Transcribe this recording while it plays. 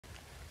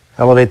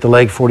Elevate the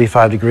leg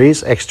 45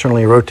 degrees,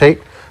 externally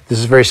rotate. This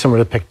is very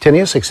similar to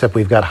pectineus, except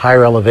we've got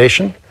higher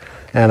elevation.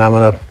 And I'm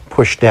going to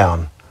push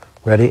down.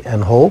 Ready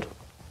and hold.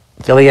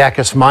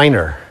 Iliacus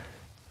minor.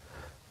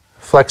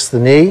 Flex the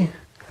knee.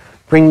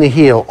 Bring the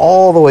heel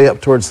all the way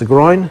up towards the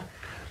groin.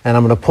 And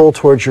I'm going to pull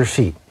towards your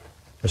feet.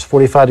 There's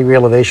 45-degree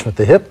elevation with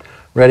the hip.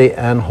 Ready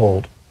and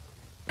hold.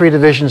 3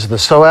 divisions of the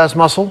psoas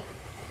muscle.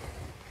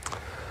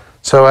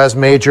 Psoas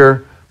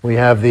major, we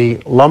have the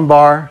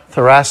lumbar,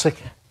 thoracic,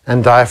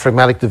 and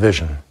diaphragmatic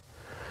division.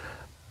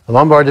 The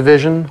lumbar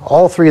division,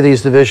 all 3 of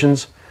these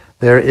divisions,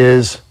 there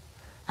is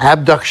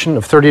abduction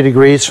of 30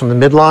 degrees from the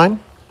midline.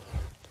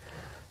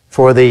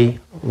 For the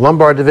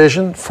lumbar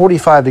division,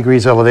 45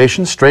 degrees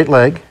elevation, straight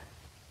leg.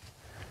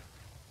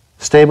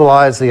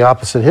 Stabilize the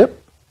opposite hip.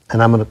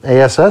 And I'm going to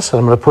ASS, and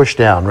I'm going to push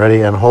down.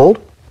 Ready and hold.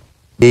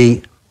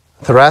 The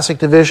thoracic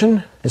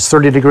division is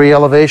 30-degree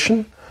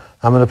elevation.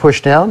 I'm going to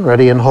push down.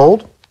 Ready and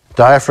hold.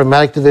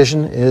 Diaphragmatic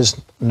division is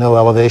no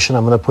elevation.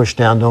 I'm going to push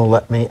down. Don't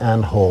let me,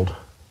 and hold.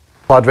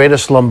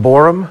 Quadratus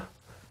lumborum,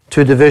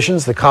 2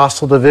 divisions, the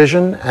costal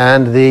division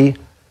and the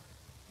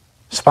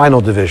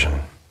spinal division.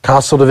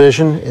 Costal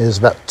division is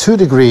about 2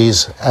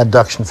 degrees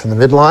adduction from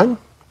the midline.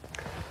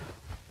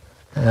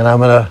 And I'm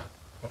going to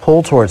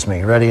pull towards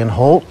me. Ready and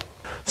hold.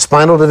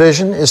 Spinal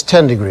division is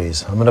 10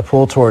 degrees. I'm going to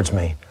pull towards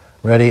me.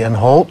 Ready and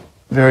hold.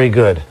 Very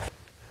good.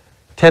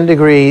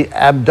 10-degree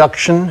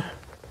abduction.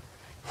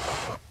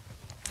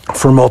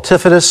 For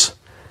multifidus,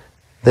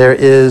 there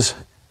is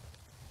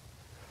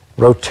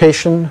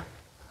rotation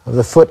of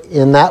the foot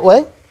in that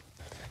way.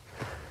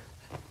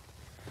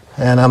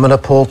 And I'm going to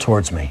pull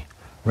towards me.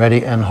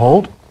 Ready and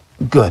hold.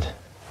 Good.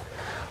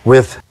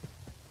 With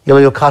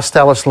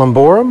iliocostalis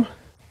lumborum,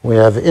 we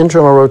have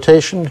internal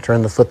rotation.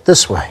 Turn the foot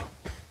this way.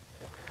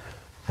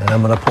 And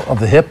I'm going to pull up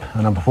the hip,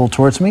 and I'm going to pull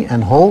towards me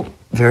and hold.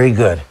 Very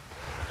good.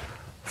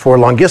 For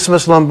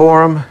longissimus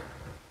lumborum,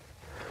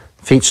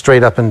 feet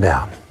straight up and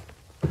down.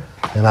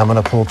 And I'm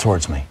going to pull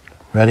towards me.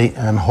 Ready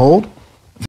and hold.